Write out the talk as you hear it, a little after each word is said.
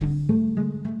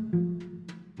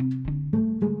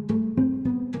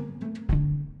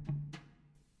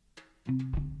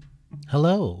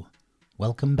Hello,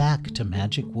 welcome back to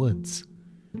Magic Woods.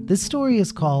 This story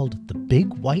is called The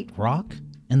Big White Rock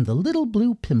and the Little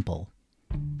Blue Pimple.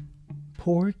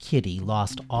 Poor Kitty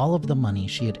lost all of the money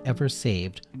she had ever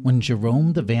saved when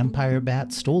Jerome the vampire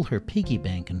bat stole her piggy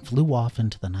bank and flew off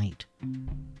into the night.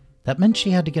 That meant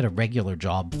she had to get a regular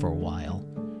job for a while,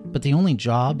 but the only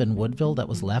job in Woodville that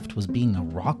was left was being a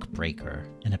rock breaker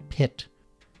in a pit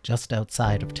just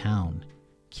outside of town.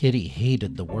 Kitty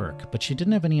hated the work, but she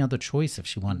didn't have any other choice if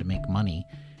she wanted to make money.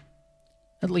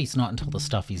 At least not until the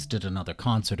Stuffies did another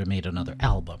concert or made another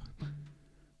album.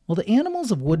 Well, the animals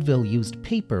of Woodville used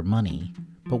paper money,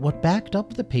 but what backed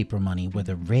up the paper money were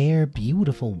the rare,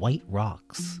 beautiful white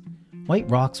rocks.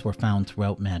 White rocks were found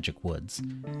throughout Magic Woods,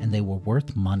 and they were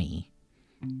worth money.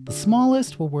 The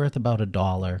smallest were worth about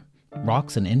 $1.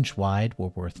 Rocks an inch wide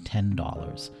were worth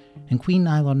 $10, and Queen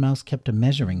Nylon Mouse kept a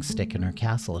measuring stick in her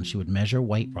castle, and she would measure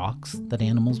white rocks that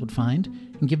animals would find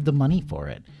and give them money for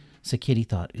it. So Kitty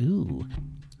thought, ooh,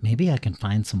 maybe I can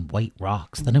find some white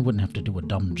rocks, then I wouldn't have to do a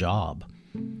dumb job.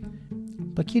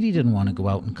 But Kitty didn't want to go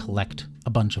out and collect a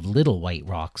bunch of little white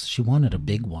rocks. She wanted a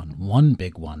big one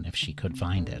big one if she could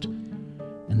find it.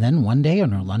 And then one day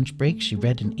on her lunch break, she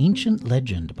read an ancient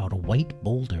legend about a white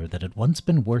boulder that had once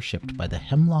been worshipped by the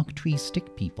Hemlock Tree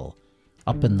Stick people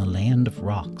up in the land of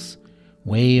rocks,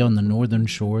 way on the northern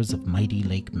shores of mighty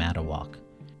Lake Madawack.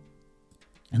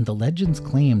 And the legends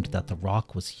claimed that the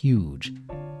rock was huge.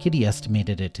 Kitty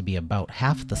estimated it to be about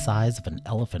half the size of an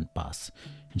elephant bus.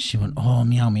 And she went, oh,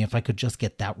 meow me, if I could just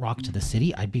get that rock to the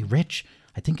city, I'd be rich.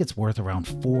 I think it's worth around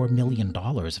 $4 million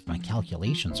if my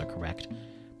calculations are correct.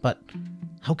 But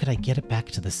how could I get it back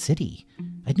to the city?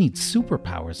 I'd need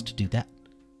superpowers to do that.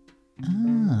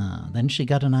 Then she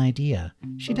got an idea.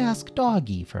 She'd ask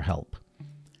Doggy for help.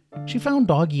 She found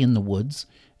Doggy in the woods,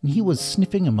 and he was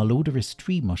sniffing a malodorous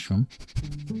tree mushroom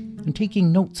and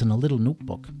taking notes in a little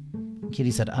notebook. Kitty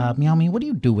said, Meow me, what are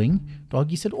you doing?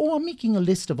 Doggy said, oh, I'm making a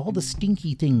list of all the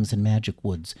stinky things in Magic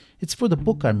Woods. It's for the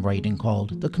book I'm writing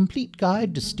called The Complete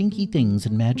Guide to Stinky Things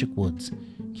in Magic Woods.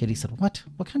 Kitty said, what?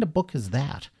 What kind of book is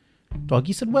that?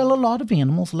 Doggy said, well, a lot of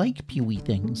animals like pewy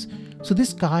things, so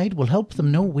this guide will help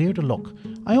them know where to look.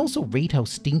 I also rate how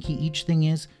stinky each thing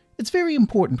is. It's very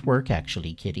important work,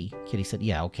 actually, Kitty. Kitty said,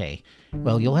 yeah, okay.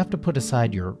 Well, you'll have to put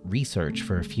aside your research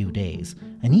for a few days.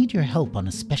 I need your help on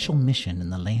a special mission in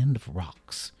the land of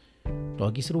rocks.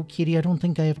 Doggy said, oh, Kitty, I don't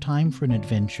think I have time for an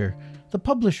adventure. The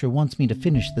publisher wants me to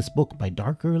finish this book by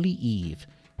dark early eve.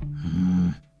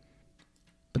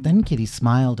 But then Kitty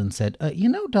smiled and said, you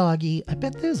know, Doggy, I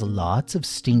bet there's lots of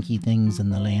stinky things in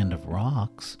the land of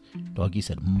rocks. Doggy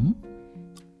said,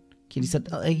 Kitty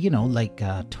said, like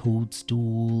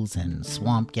toadstools and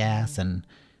swamp gas and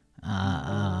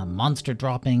monster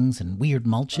droppings and weird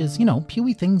mulches,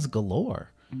 pewy things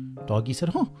galore. Doggy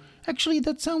said, actually,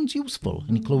 that sounds useful.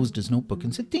 And he closed his notebook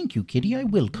and said, thank you, Kitty, I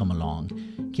will come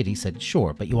along. Kitty said,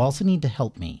 sure, but you also need to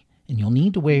help me, and you'll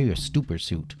need to wear your stupor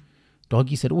suit.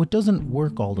 Doggy said, it doesn't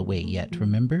work all the way yet,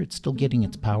 remember? It's still getting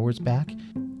its powers back.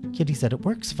 Kitty said, it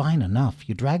works fine enough.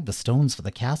 You dragged the stones for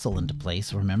the castle into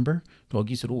place, remember?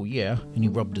 Doggy said, oh yeah, and he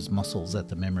rubbed his muscles at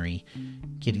the memory.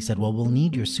 Kitty said, well, we'll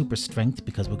need your super strength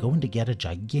because we're going to get a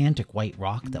gigantic white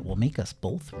rock that will make us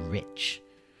both rich.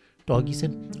 Doggy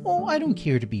said, oh, I don't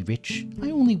care to be rich.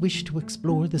 I only wish to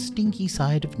explore the stinky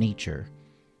side of nature.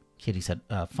 Kitty said,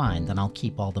 fine, then I'll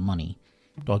keep all the money.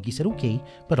 Doggy said, okay,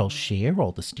 but I'll share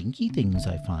all the stinky things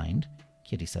I find.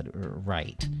 Kitty said,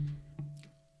 right.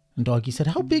 And Doggy said,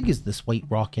 how big is this white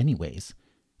rock anyways?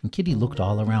 And Kitty looked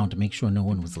all around to make sure no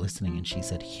one was listening, and she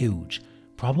said, huge,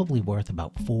 probably worth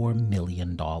about $4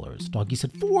 million. Doggy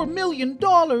said, $4 million?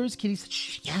 Kitty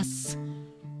said, yes.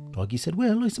 Doggy said,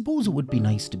 well, I suppose it would be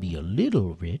nice to be a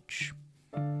little rich.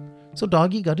 So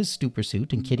Doggy got his stupor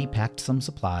suit, and Kitty packed some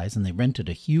supplies, and they rented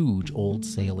a huge old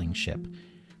sailing ship.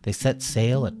 They set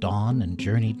sail at dawn and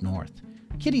journeyed north.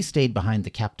 Kitty stayed behind the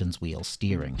captain's wheel,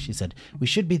 steering. She said, we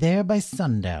should be there by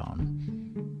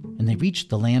sundown. And they reached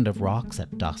the land of rocks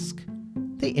at dusk.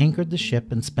 They anchored the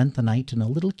ship and spent the night in a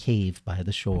little cave by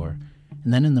the shore.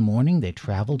 And then in the morning they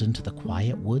traveled into the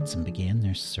quiet woods and began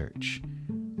their search.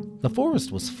 The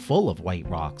forest was full of white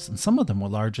rocks, and some of them were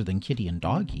larger than Kitty and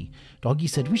Doggy. Doggy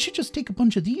said, we should just take a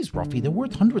bunch of these, Ruffy. They're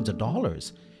worth hundreds of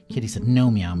dollars. Kitty said, no,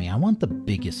 Meow Me, I want the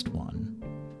biggest one.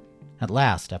 At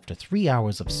last, after 3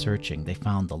 hours of searching, they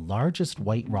found the largest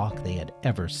white rock they had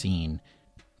ever seen.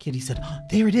 Kitty said,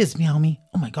 there it is, Meow Me.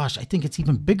 Oh my gosh, I think it's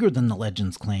even bigger than the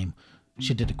legends claim.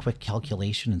 She did a quick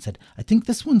calculation and said, I think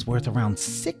this one's worth around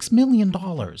 $6 million.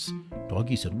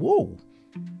 Doggy said, whoa.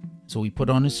 So he put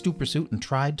on his stupor suit and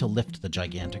tried to lift the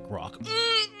gigantic rock.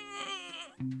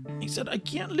 He said, I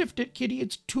can't lift it, Kitty.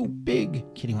 It's too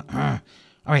big. Kitty went, Arr.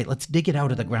 All right, let's dig it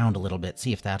out of the ground a little bit,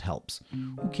 see if that helps.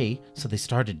 Okay, so they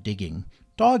started digging.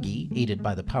 Doggy, aided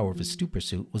by the power of his stupor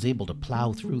suit, was able to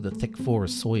plow through the thick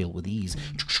forest soil with ease.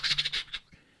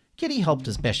 Kitty helped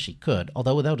as best she could,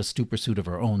 although without a stupor suit of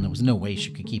her own, there was no way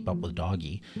she could keep up with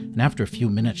Doggy. And after a few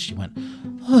minutes, she went,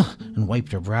 ugh, and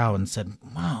wiped her brow and said,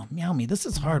 wow, Meow Me, this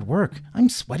is hard work. I'm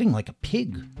sweating like a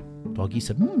pig. Doggy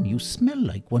said, you smell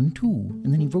like one too.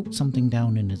 And then he wrote something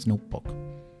down in his notebook.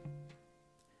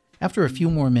 After a few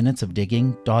more minutes of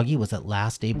digging, Doggy was at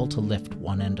last able to lift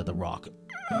one end of the rock.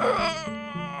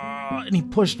 And he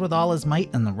pushed with all his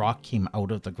might, and the rock came out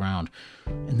of the ground.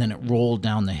 And then it rolled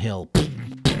down the hill.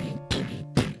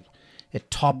 It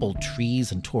toppled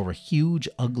trees and tore a huge,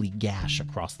 ugly gash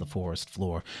across the forest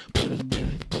floor.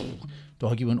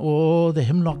 Doggy went, oh, the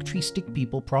hemlock tree stick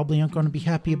people probably aren't going to be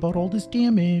happy about all this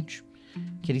damage.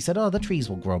 Kitty said, oh, the trees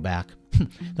will grow back.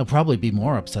 They'll probably be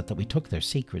more upset that we took their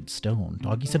sacred stone.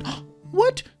 Doggy said,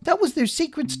 what? That was their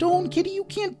sacred stone? Kitty, you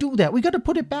can't do that. We got to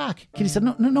put it back. Kitty said,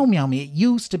 no, Meow Me. It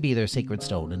used to be their sacred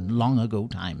stone in long ago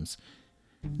times.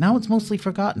 Now it's mostly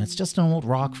forgotten. It's just an old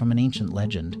rock from an ancient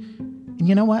legend. And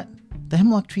you know what? The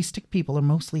hemlock tree stick people are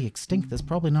mostly extinct. There's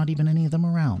probably not even any of them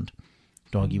around.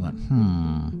 Doggy went,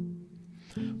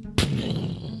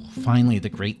 Finally, the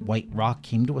great white rock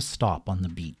came to a stop on the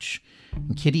beach.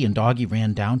 And Kitty and Doggy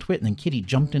ran down to it, and then Kitty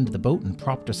jumped into the boat and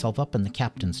propped herself up in the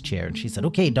captain's chair. And she said,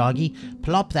 okay, Doggy,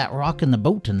 plop that rock in the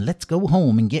boat and let's go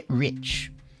home and get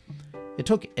rich. It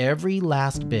took every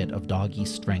last bit of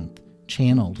Doggy's strength,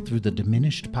 channeled through the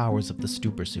diminished powers of the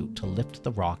stupor suit, to lift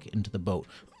the rock into the boat.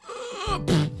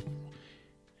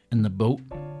 And the boat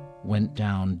went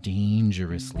down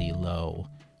dangerously low.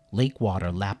 Lake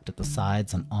water lapped at the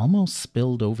sides and almost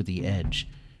spilled over the edge.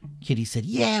 Kitty said,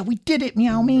 yeah, we did it,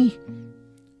 Meow Me.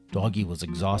 Doggy was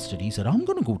exhausted. He said, I'm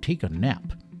going to go take a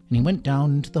nap. And he went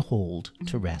down into the hold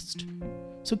to rest.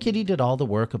 So Kitty did all the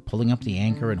work of pulling up the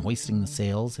anchor and hoisting the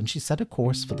sails, and she set a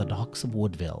course for the docks of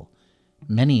Woodville,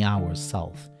 many hours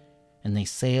south. And they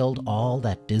sailed all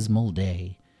that dismal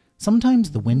day.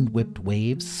 Sometimes the wind-whipped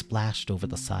waves splashed over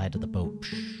the side of the boat.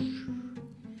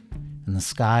 And the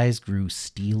skies grew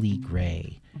steely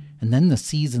gray, and then the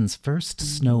season's first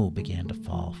snow began to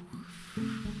fall.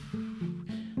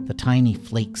 The tiny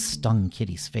flakes stung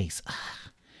Kitty's face.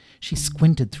 She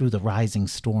squinted through the rising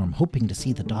storm, hoping to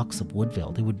see the docks of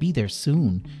Woodville. They would be there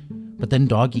soon. But then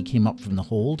Doggy came up from the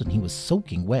hold, and he was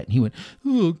soaking wet, and he went,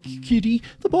 oh, Kitty,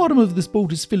 the bottom of this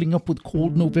boat is filling up with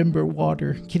cold November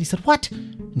water. Kitty said, what?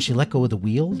 And she let go of the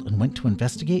wheel and went to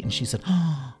investigate, and she said,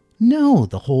 oh, no,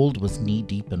 the hold was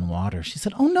knee-deep in water. She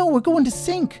said, oh no, we're going to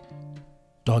sink.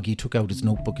 Doggy took out his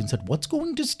notebook and said, what's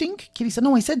going to stink? Kitty said,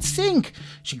 no, I said sink.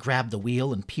 She grabbed the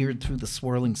wheel and peered through the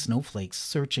swirling snowflakes,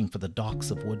 searching for the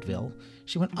docks of Woodville.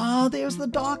 She went, there's the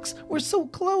docks. We're so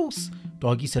close.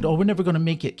 Doggy said, we're never going to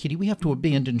make it, Kitty. We have to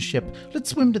abandon ship. Let's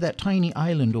swim to that tiny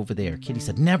island over there. Kitty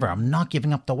said, never. I'm not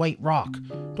giving up the white rock.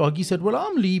 Doggy said, well,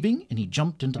 I'm leaving. And he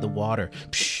jumped into the water.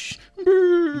 Psh,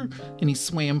 brr, and he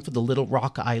swam for the little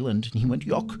rock island. And he went,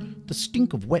 yuck, the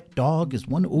stink of wet dog is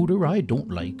one odor I don't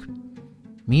like.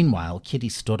 Meanwhile, Kitty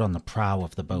stood on the prow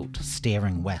of the boat,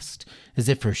 staring west, as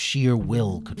if her sheer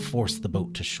will could force the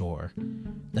boat to shore.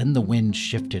 Then the wind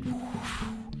shifted,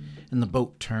 and the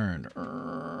boat turned,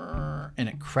 and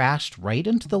it crashed right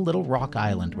into the little rock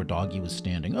island where Doggy was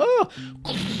standing. A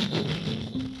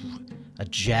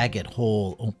jagged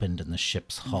hole opened in the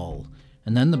ship's hull,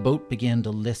 and then the boat began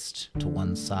to list to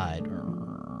one side.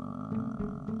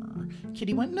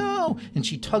 Kitty went, no, and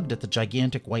she tugged at the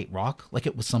gigantic white rock like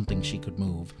it was something she could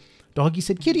move. Doggy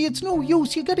said, Kitty, it's no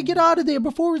use. You got to get out of there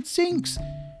before it sinks.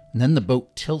 And then the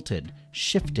boat tilted,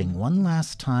 shifting one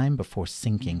last time before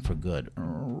sinking for good.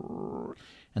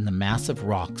 And the massive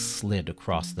rock slid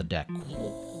across the deck.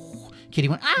 Kitty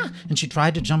went, and she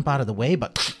tried to jump out of the way,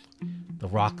 but the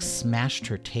rock smashed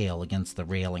her tail against the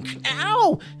railing.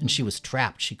 Ow! And she was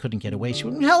trapped. She couldn't get away. She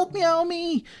went, help me, help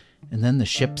me. And then the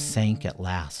ship sank at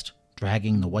last,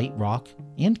 dragging the white rock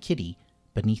and Kitty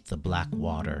beneath the black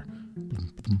water.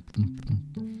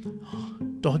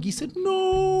 Doggy said,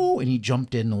 no, and he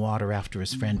jumped in the water after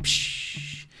his friend.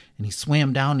 Psh, and he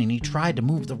swam down and he tried to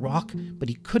move the rock, but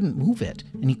he couldn't move it,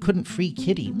 and he couldn't free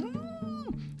Kitty.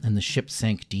 And the ship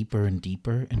sank deeper and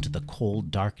deeper into the cold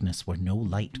darkness where no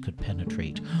light could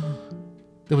penetrate.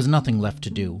 There was nothing left to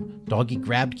do. Doggy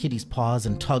grabbed Kitty's paws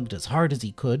and tugged as hard as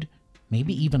he could,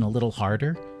 maybe even a little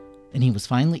harder, and he was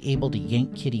finally able to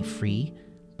yank Kitty free,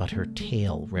 but her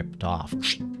tail ripped off.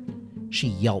 She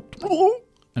yelped,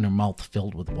 and her mouth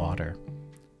filled with water.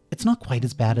 It's not quite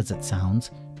as bad as it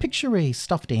sounds. Picture a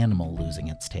stuffed animal losing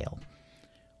its tail.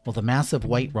 Well, the massive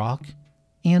white rock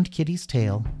and Kitty's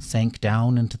tail sank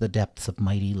down into the depths of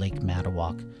mighty Lake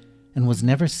Matawak and was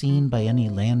never seen by any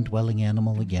land-dwelling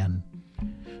animal again.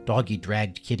 Doggy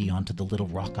dragged Kitty onto the little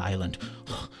rock island.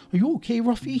 "Are you okay,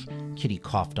 Ruffy?" Kitty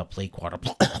coughed up lake water.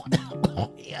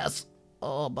 "Yes.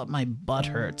 Oh, but my butt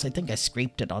hurts. I think I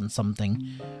scraped it on something."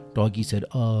 Doggy said,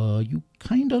 you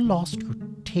kinda lost your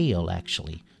tail,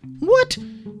 actually." "What?"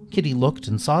 Kitty looked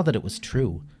and saw that it was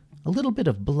true. A little bit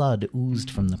of blood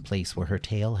oozed from the place where her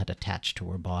tail had attached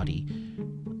to her body.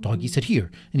 Doggy said,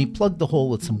 "Here," and he plugged the hole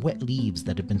with some wet leaves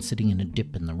that had been sitting in a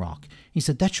dip in the rock. He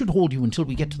said, "That should hold you until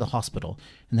we get to the hospital."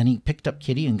 And then he picked up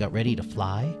Kitty and got ready to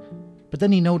fly. But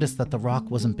then he noticed that the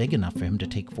rock wasn't big enough for him to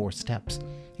take 4 steps.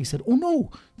 He said, "Oh no,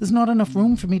 there's not enough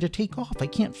room for me to take off. I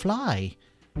can't fly."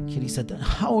 Kitty said,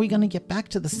 "How are we going to get back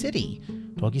to the city?"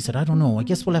 Doggy said, "I don't know. I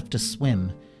guess we'll have to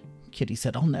swim." Kitty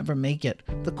said, "I'll never make it.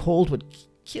 The cold would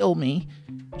kill me."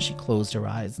 She closed her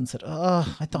eyes and said,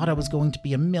 I thought I was going to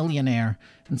be a millionaire.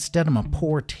 Instead, I'm a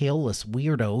poor tailless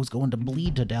weirdo who's going to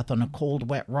bleed to death on a cold,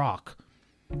 wet rock."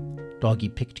 Doggy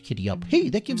picked Kitty up. "Hey,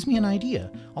 that gives me an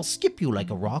idea. I'll skip you like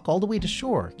a rock all the way to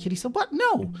shore." Kitty said, "What?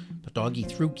 No." But Doggy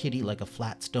threw Kitty like a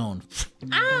flat stone.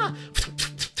 "Ah!"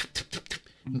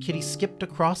 And Kitty skipped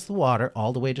across the water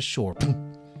all the way to shore.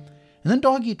 And then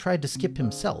Doggy tried to skip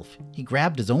himself. He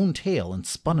grabbed his own tail and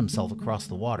spun himself across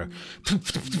the water.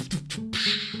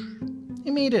 He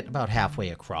made it about halfway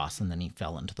across, and then he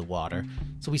fell into the water.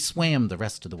 So he swam the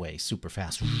rest of the way super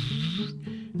fast.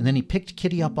 And then he picked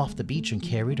Kitty up off the beach and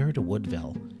carried her to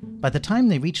Woodville. By the time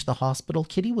they reached the hospital,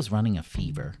 Kitty was running a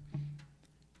fever.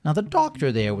 Now the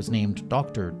doctor there was named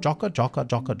Dr. Jocka,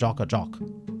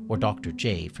 or Dr.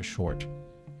 J for short.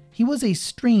 He was a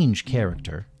strange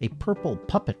character, a purple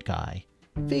puppet guy,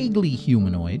 vaguely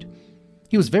humanoid.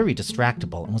 He was very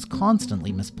distractible and was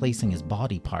constantly misplacing his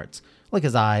body parts, like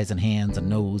his eyes and hands and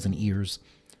nose and ears.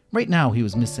 Right now he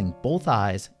was missing both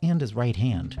eyes and his right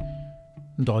hand.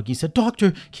 Doggy said,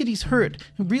 "Doctor, Kitty's hurt,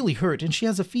 really hurt, and she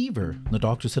has a fever." The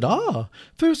doctor said,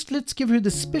 "First let's give her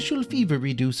the special fever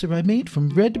reducer I made from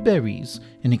red berries."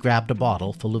 And he grabbed a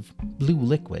bottle full of blue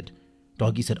liquid.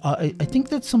 Doggy said, I think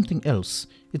that's something else.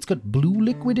 It's got blue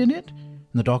liquid in it."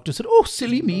 And the doctor said, "Oh,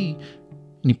 silly me."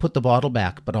 And he put the bottle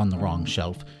back, but on the wrong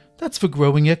shelf. "That's for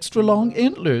growing extra long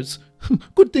antlers.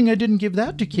 Good thing I didn't give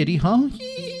that to Kitty, huh?"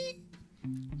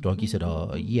 Doggy said,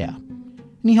 yeah.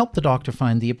 And he helped the doctor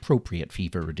find the appropriate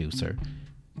fever reducer.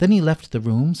 Then he left the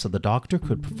room so the doctor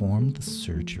could perform the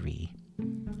surgery.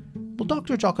 Well,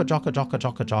 Dr.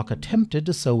 Jocka attempted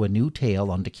to sew a new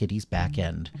tail onto Kitty's back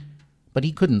end. But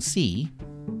he couldn't see,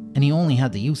 and he only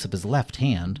had the use of his left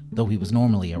hand, though he was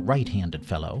normally a right-handed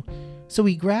fellow. So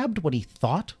he grabbed what he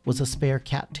thought was a spare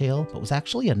cattail, but was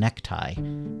actually a necktie.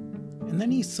 And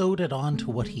then he sewed it onto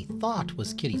what he thought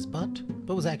was Kitty's butt,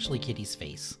 but was actually Kitty's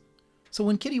face. So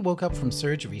when Kitty woke up from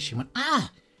surgery, she went,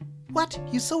 "What?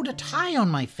 You sewed a tie on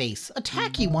my face, a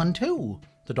tacky one too."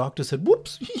 The doctor said,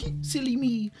 "Whoops, silly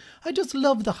me. I just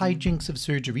love the hijinks of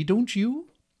surgery, don't you?"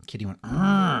 Kitty went,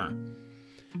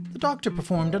 The doctor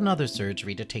performed another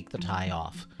surgery to take the tie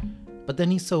off, but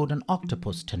then he sewed an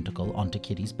octopus tentacle onto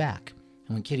Kitty's back.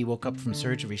 And when Kitty woke up from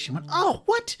surgery, she went, "Oh,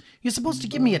 what? You're supposed to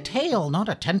give me a tail, not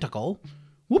a tentacle."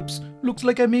 "Whoops, looks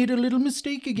like I made a little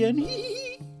mistake again."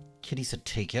 Kitty said,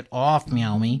 "Take it off,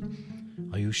 Meow-me."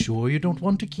 "Are you sure you don't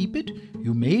want to keep it?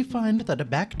 You may find that a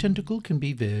back tentacle can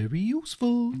be very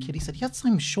useful." Kitty said, "Yes,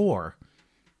 I'm sure."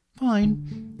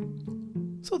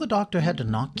 "Fine." So the doctor had to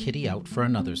knock Kitty out for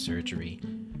another surgery.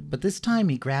 But this time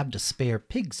he grabbed a spare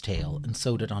pig's tail and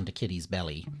sewed it onto Kitty's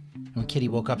belly. And when Kitty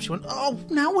woke up, she went, "Oh,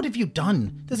 now what have you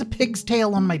done? There's a pig's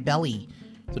tail on my belly."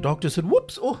 The doctor said,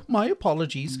 "Whoops, my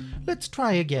apologies. Let's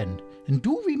try again. And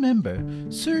do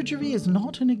remember, surgery is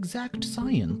not an exact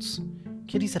science."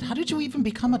 Kitty said, "How did you even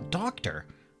become a doctor?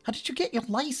 How did you get your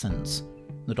license?"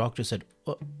 The doctor said,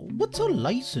 "What's a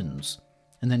license?"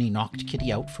 And then he knocked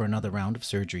Kitty out for another round of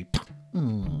surgery.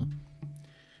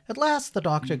 At last, the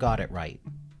doctor got it right.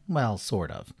 Well,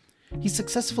 sort of. He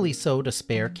successfully sewed a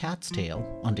spare cat's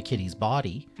tail onto Kitty's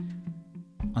body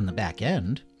on the back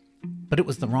end, but it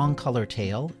was the wrong color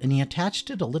tail, and he attached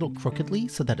it a little crookedly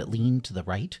so that it leaned to the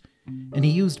right, and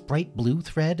he used bright blue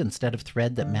thread instead of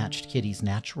thread that matched Kitty's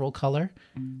natural color.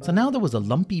 So now there was a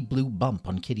lumpy blue bump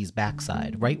on Kitty's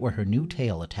backside, right where her new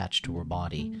tail attached to her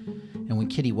body. And when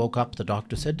Kitty woke up, the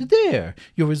doctor said, "There,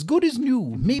 you're as good as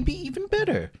new, maybe even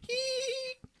better."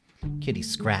 Kitty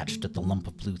scratched at the lump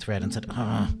of blue thread and said,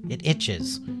 "It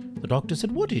itches." The doctor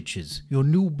said, "What itches? Your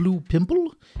new blue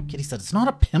pimple?" Kitty said, "It's not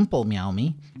a pimple,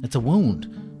 Meow-me. It's a wound.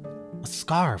 A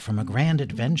scar from a grand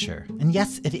adventure. And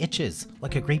yes, it itches,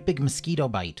 like a great big mosquito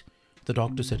bite." The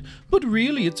doctor said, "But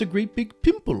really, it's a great big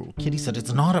pimple." Kitty said,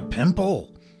 "It's not a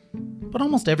pimple." But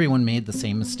almost everyone made the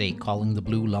same mistake, calling the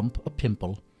blue lump a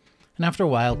pimple. And after a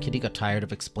while, Kitty got tired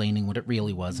of explaining what it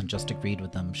really was and just agreed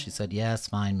with them. She said, "Yes,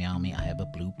 fine, Meow Me, I have a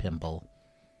blue pimple."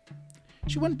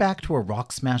 She went back to her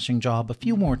rock-smashing job a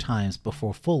few more times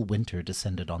before full winter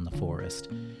descended on the forest.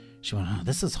 She went, "Oh,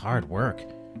 this is hard work,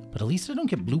 but at least I don't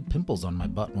get blue pimples on my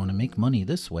butt when I make money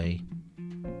this way."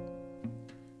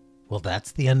 Well,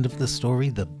 that's the end of the story,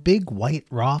 The Big White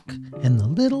Rock and the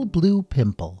Little Blue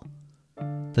Pimple.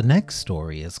 The next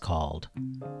story is called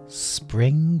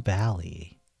Spring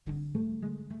Valley.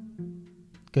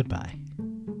 Goodbye.